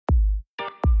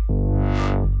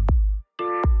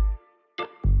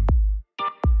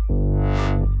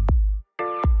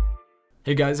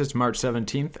Hey guys, it's March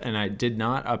 17th, and I did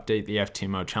not update the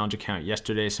FTMO challenge account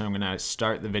yesterday, so I'm going to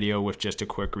start the video with just a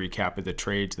quick recap of the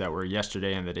trades that were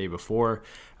yesterday and the day before.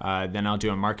 Then I'll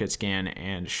do a market scan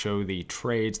and show the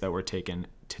trades that were taken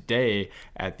today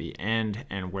at the end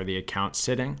and where the account's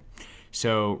sitting.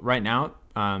 So right now,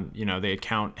 the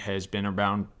account has been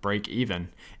around break even,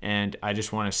 and I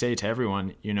just want to say to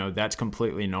everyone, that's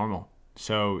completely normal.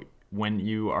 So when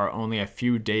you are only a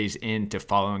few days into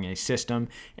following a system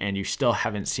and you still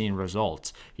haven't seen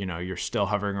results, you're still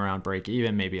hovering around break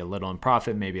even, maybe a little in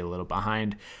profit, maybe a little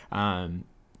behind,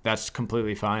 that's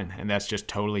completely fine. And that's just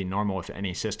totally normal with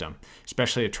any system,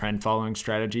 especially a trend following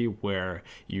strategy where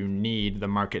you need the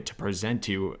market to present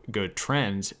you good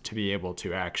trends to be able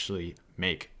to actually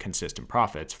make consistent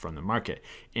profits from the market.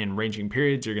 In ranging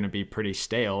periods, you're going to be pretty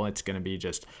stale. It's going to be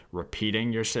just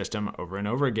repeating your system over and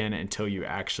over again until you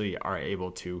actually are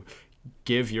able to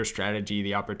give your strategy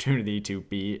the opportunity to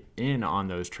be in on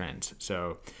those trends.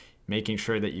 So making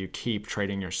sure that you keep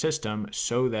trading your system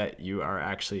so that you are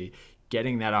actually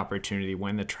getting that opportunity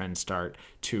when the trends start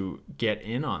to get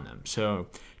in on them. So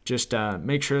just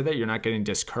make sure that you're not getting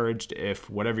discouraged if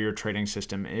whatever your trading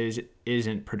system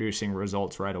isn't producing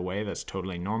results right away. That's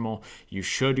totally normal. You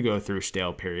should go through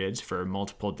stale periods for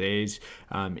multiple days,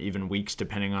 even weeks,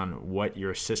 depending on what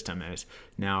your system is.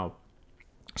 Now,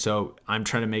 so I'm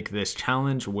trying to make this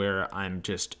challenge where I'm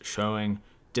just showing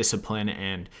discipline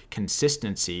and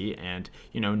consistency and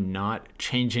not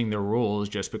changing the rules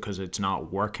just because it's not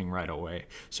working right away.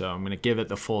 So I'm going to give it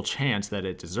the full chance that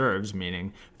it deserves,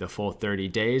 meaning the full 30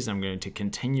 days. I'm going to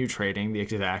continue trading the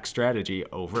exact strategy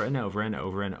over and over and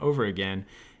over and over again,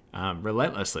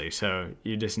 relentlessly. So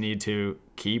you just need to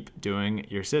keep doing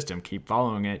your system, keep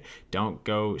following it. Don't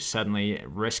go suddenly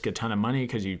risk a ton of money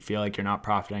because you feel like you're not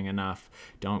profiting enough.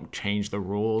 Don't change the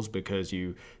rules because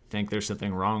you think there's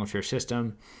something wrong with your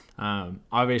system.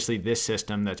 Obviously, this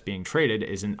system that's being traded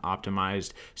isn't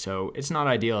optimized, so it's not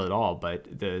ideal at all, but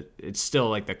it's still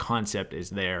like the concept is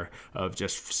there of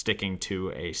just sticking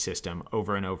to a system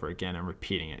over and over again and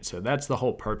repeating it. So that's the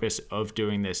whole purpose of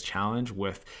doing this challenge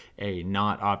with a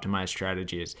not optimized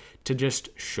strategy, is to just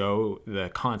show the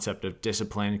concept of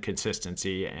discipline,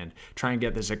 consistency, and try and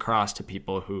get this across to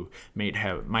people who might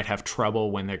have trouble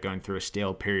when they're going through a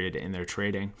stale period in their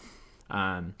trading.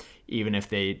 Even if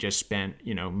they just spent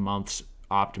months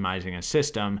optimizing a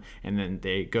system and then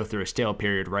they go through a stale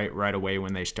period right away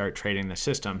when they start trading the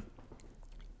system,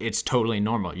 it's totally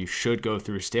normal. You should go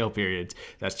through stale periods.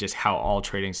 That's just how all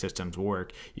trading systems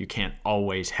work. You can't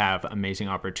always have amazing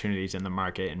opportunities in the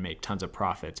market and make tons of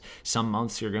profits. Some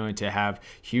months you're going to have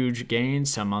huge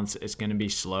gains. Some months it's going to be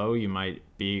slow. You might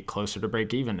be closer to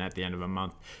break even at the end of a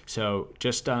month. So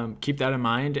just keep that in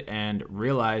mind and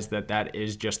realize that that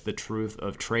is just the truth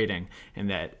of trading, and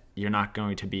that you're not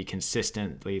going to be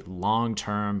consistently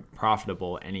long-term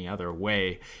profitable any other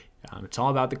way. It's all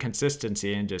about the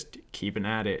consistency and just keeping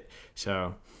at it.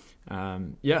 So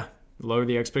lower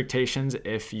the expectations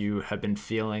if you have been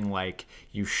feeling like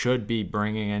you should be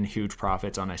bringing in huge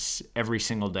profits on every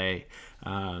single day.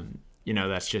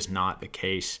 That's just not the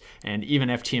case. And even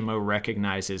FTMO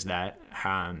recognizes that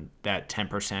that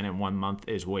 10% in 1 month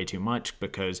is way too much,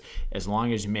 because as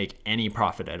long as you make any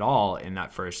profit at all in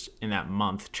that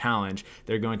month challenge,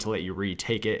 they're going to let you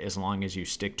retake it as long as you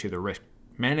stick to the risk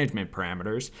management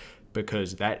parameters,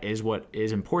 because that is what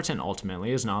is important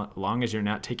ultimately. As long as you're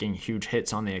not taking huge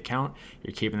hits on the account,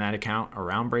 you're keeping that account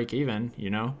around break even,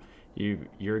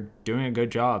 you're doing a good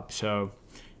job. So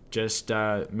just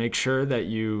make sure that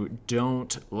you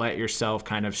don't let yourself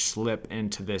kind of slip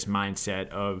into this mindset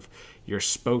of you're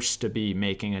supposed to be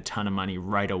making a ton of money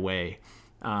right away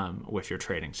with your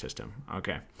trading system.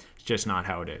 Okay, it's just not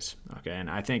how it is. Okay,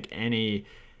 and I think any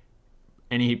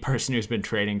person who's been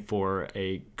trading for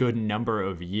a good number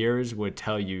of years would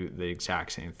tell you the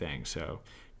exact same thing. So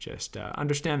just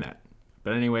understand that.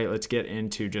 But anyway, let's get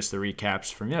into just the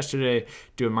recaps from yesterday,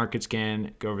 do a market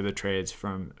scan, go over the trades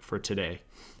for today.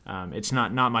 It's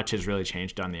not much has really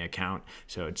changed on the account,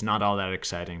 so it's not all that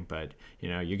exciting, but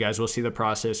you guys will see the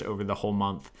process over the whole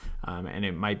month, and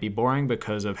it might be boring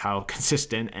because of how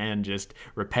consistent and just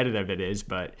repetitive it is,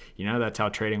 but that's how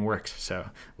trading works. So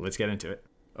let's get into it.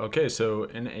 Okay, so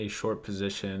in a short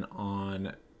position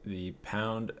on the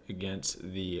pound against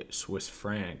the Swiss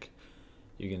franc,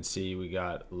 you can see we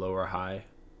got lower high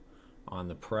on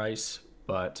the price,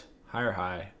 but higher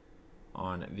high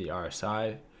on the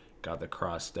RSI. Got the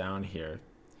cross down here.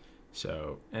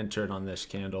 So entered on this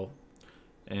candle,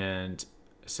 and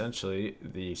essentially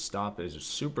the stop is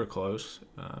super close,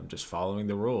 just following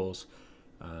the rules.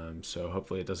 So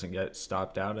hopefully it doesn't get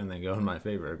stopped out and then go in my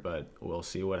favor, but we'll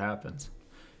see what happens.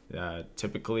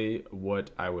 Typically,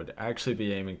 what I would actually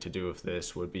be aiming to do with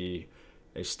this would be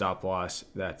a stop loss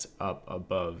that's up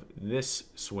above this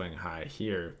swing high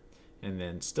here, and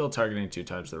then still targeting 2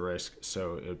 times the risk,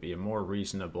 so it would be a more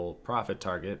reasonable profit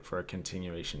target for a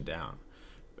continuation down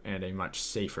and a much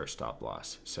safer stop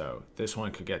loss. So this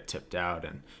one could get tipped out,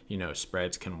 and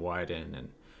spreads can widen and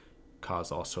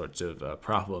cause all sorts of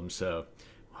problems. So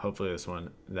hopefully this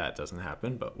one, that doesn't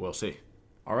happen, but we'll see.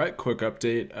 All right, quick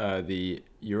update. The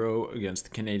euro against the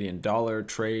Canadian dollar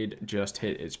trade just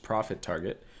hit its profit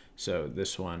target. So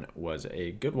this one was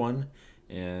a good one,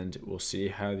 and we'll see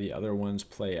how the other ones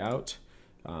play out.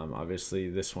 Obviously,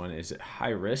 this one is at high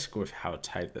risk with how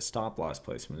tight the stop loss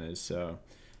placement is. So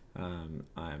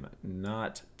I'm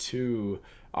not too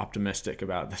optimistic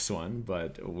about this one,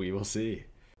 but we will see.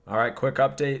 All right, quick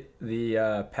update.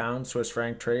 The pound Swiss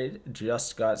franc trade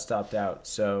just got stopped out.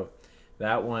 So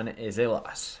that one is a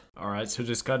loss. All right, so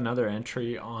just got another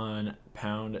entry on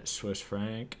pound Swiss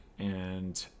franc,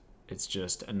 and it's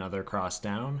just another cross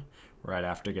down right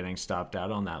after getting stopped out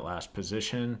on that last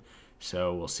position.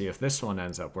 So we'll see if this one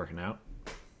ends up working out.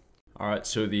 All right,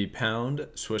 so the pound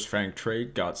Swiss franc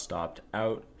trade got stopped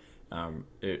out.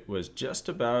 It was just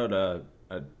about a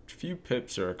few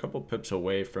pips or a couple pips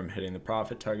away from hitting the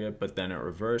profit target, but then it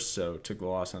reversed, so took the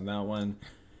loss on that one.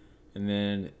 And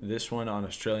then this one on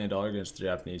Australian dollar against the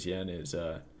Japanese yen is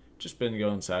just been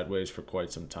going sideways for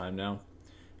quite some time now.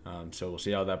 So we'll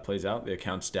see how that plays out. The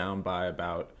account's down by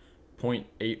about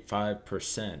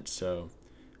 0.85%. So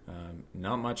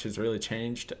not much has really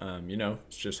changed.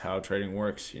 It's just how trading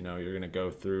works. You're going to go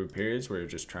through periods where you're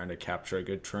just trying to capture a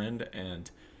good trend, and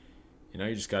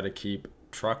you just got to keep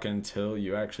trucking until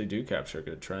you actually do capture a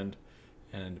good trend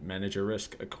and manage your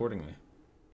risk accordingly.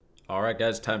 All right,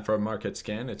 guys, time for a market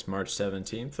scan. It's March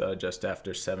 17th, just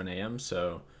after 7 a.m.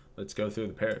 So let's go through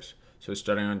the pairs. So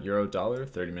starting on euro dollar,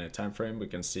 30-minute time frame, we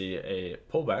can see a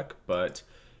pullback, but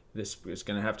this is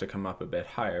going to have to come up a bit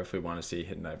higher if we want to see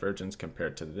hidden divergence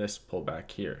compared to this pullback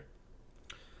here.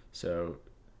 So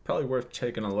probably worth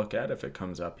taking a look at if it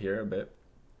comes up here a bit.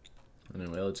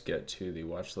 Anyway, let's get to the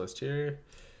watch list here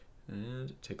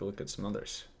and take a look at some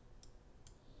others.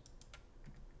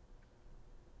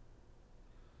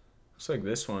 Looks like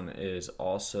this one is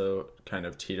also kind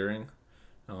of teetering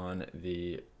on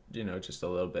the, just a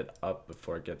little bit up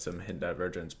before it gets some hidden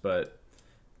divergence. But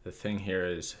the thing here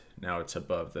is now it's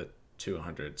above the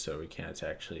 200, so we can't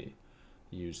actually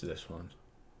use this one.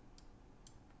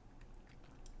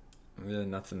 There's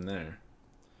nothing there.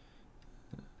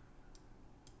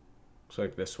 Looks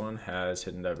like this one has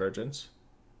hidden divergence.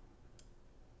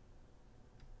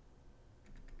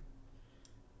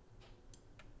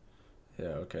 Yeah,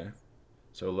 okay.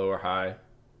 So lower high,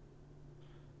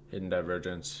 hidden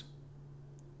divergence,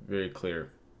 very clear.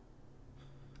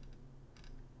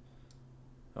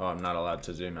 Oh, I'm not allowed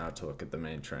to zoom out to look at the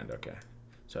main trend. Okay,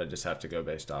 so I just have to go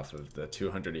based off of the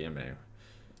 200 EMA.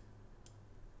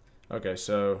 Okay,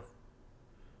 so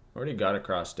already got a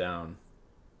cross down,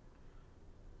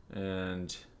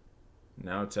 and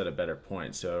now it's at a better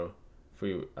point. So if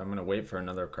I'm gonna wait for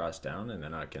another cross down, and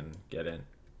then I can get in.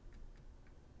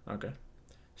 Okay.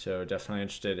 So definitely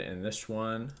interested in this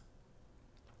one.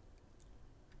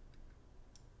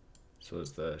 This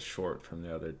was the short from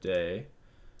the other day.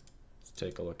 Let's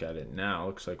take a look at it now.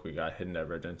 Looks like we got hidden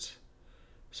divergence.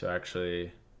 So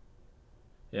actually,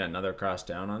 yeah, another cross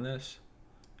down on this,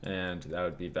 and that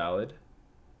would be valid.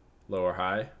 Lower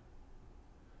high,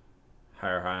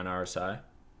 higher high on RSI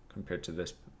compared to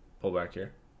this pullback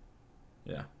here.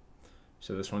 Yeah.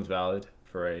 So this one's valid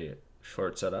for a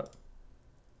short setup.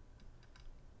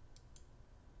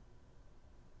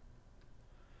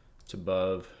 It's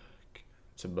above.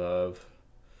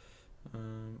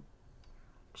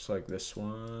 Looks like this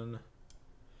one.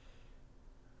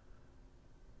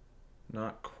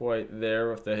 Not quite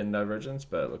there with the hidden divergence,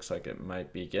 but it looks like it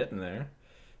might be getting there.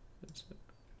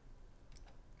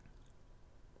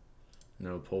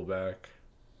 No pullback.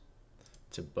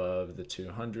 It's above the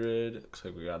 200. Looks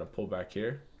like we got a pullback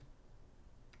here.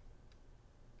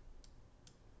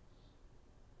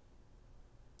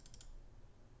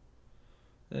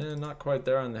 And not quite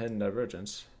there on the hidden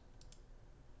divergence.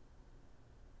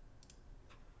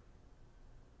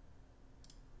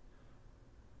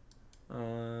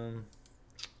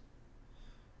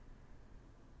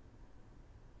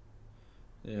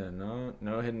 Yeah,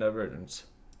 no hidden divergence.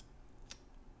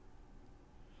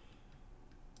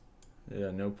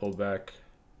 Yeah, no pullback.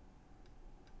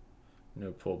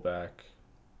 No pullback.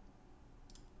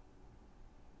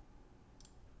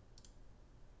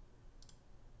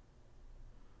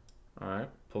 All right,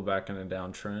 pull back in a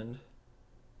downtrend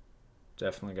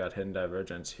definitely got hidden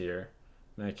divergence here,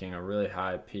 making a really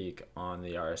high peak on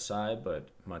the RSI, but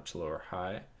much lower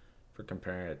high for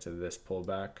comparing it to this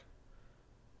pullback.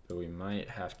 But we might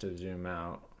have to zoom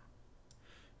out.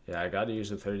 Yeah, I got to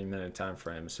use a 30-minute time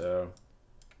frame, so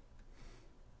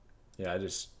yeah, I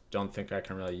just don't think I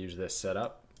can really use this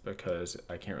setup because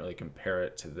I can't really compare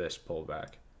it to this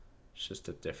pullback. It's just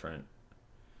a different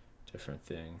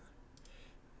thing.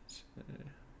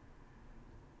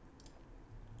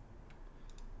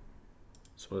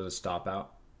 So what does it stop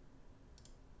out?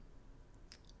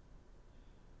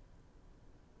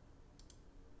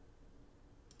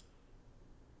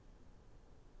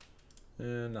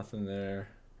 Nothing there.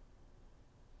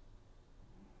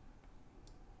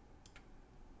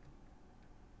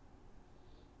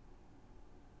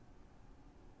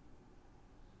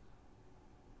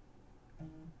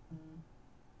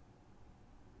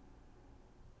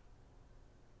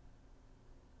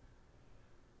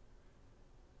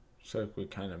 Looks like we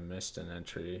kind of missed an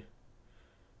entry.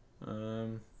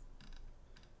 This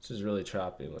is really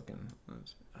choppy looking.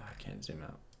 I can't zoom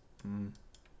out.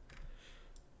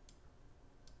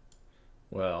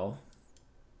 Well,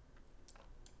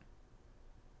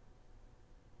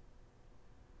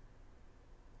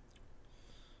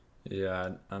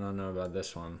 yeah, I don't know about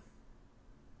this one,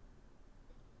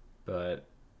 but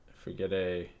if we get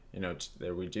a,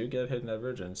 there we do get hidden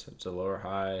divergence. It's a lower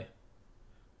high,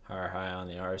 higher high on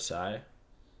the RSI.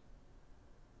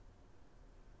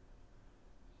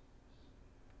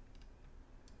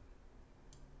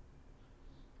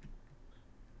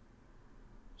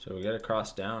 So we get a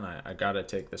cross down. I gotta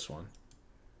take this one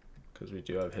because we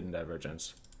do have hidden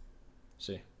divergence.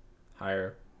 See,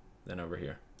 higher than over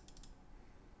here.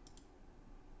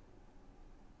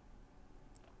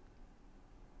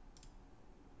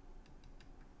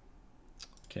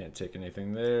 Can't take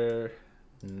anything there.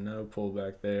 No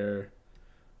pullback there.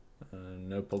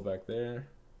 No pullback there.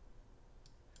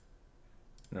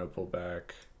 No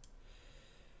pullback.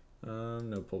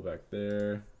 No pullback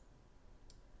there.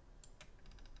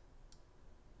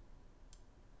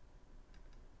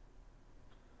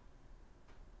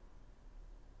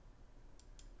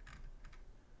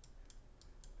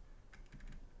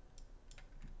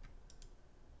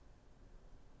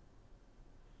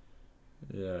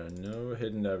 Yeah, no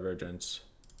hidden divergence.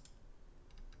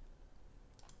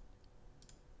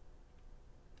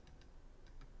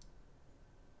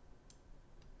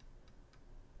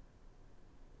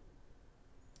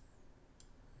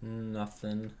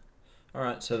 Nothing. All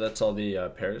right, so that's all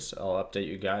the pairs. I'll update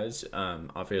you guys.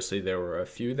 Obviously, there were a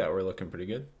few that were looking pretty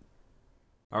good.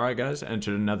 All right, guys,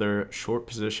 entered another short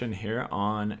position here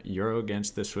on Euro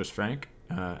against the Swiss franc.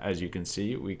 As you can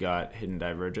see, we got hidden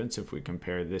divergence if we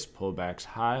compare this pullback's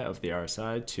high of the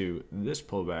RSI to this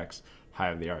pullback's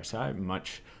high of the RSI.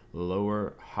 Much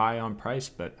lower high on price,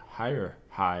 but higher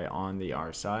high on the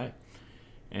RSI.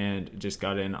 And just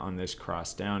got in on this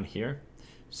cross down here.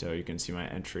 So you can see my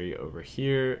entry over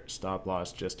here, stop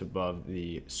loss just above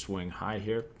the swing high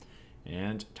here,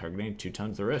 and targeting 2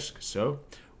 times the risk. So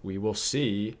we will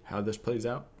see how this plays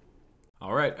out.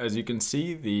 All right, as you can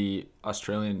see, the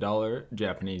Australian dollar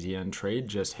Japanese yen trade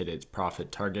just hit its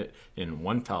profit target in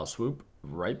one foul swoop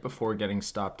right before getting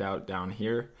stopped out down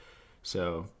here.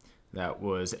 So that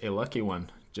was a lucky one,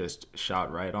 just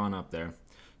shot right on up there.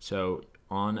 So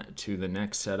on to the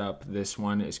next setup. This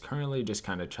one is currently just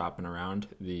kind of chopping around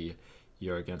the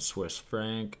euro against Swiss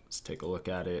franc. Let's take a look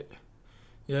at it.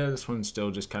 Yeah, this one's still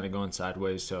just kind of going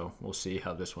sideways, so we'll see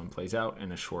how this one plays out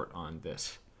in a short on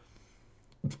this.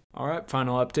 All right,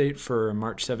 final update for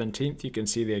March 17th. You can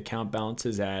see the account balance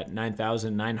is at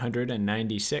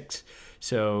 $9,996,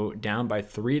 so down by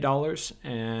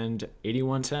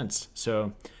 $3.81.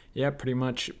 So yeah, pretty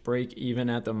much break even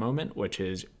at the moment, which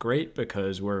is great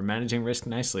because we're managing risk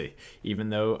nicely. Even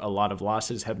though a lot of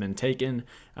losses have been taken,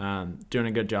 doing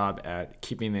a good job at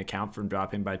keeping the account from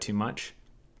dropping by too much.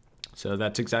 So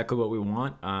that's exactly what we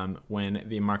want when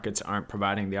the markets aren't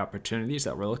providing the opportunities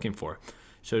that we're looking for.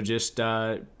 So just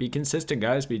be consistent,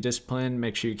 guys. Be disciplined.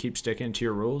 Make sure you keep sticking to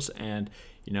your rules. And,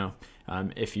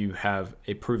 if you have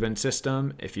a proven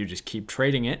system, if you just keep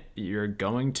trading it, you're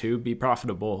going to be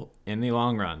profitable in the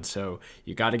long run. So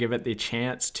you got to give it the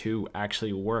chance to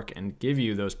actually work and give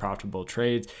you those profitable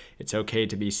trades. It's okay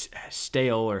to be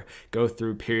stale or go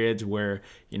through periods where,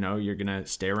 you're going to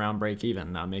stay around break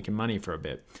even, not making money for a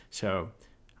bit. So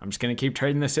I'm just going to keep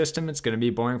trading the system. It's going to be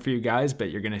boring for you guys,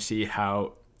 but you're going to see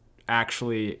how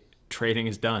actually trading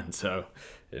is done. So,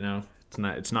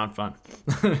 it's not fun.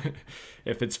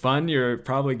 If it's fun, you're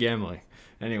probably gambling.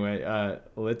 Anyway,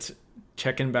 let's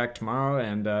check in back tomorrow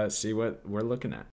and see what we're looking at.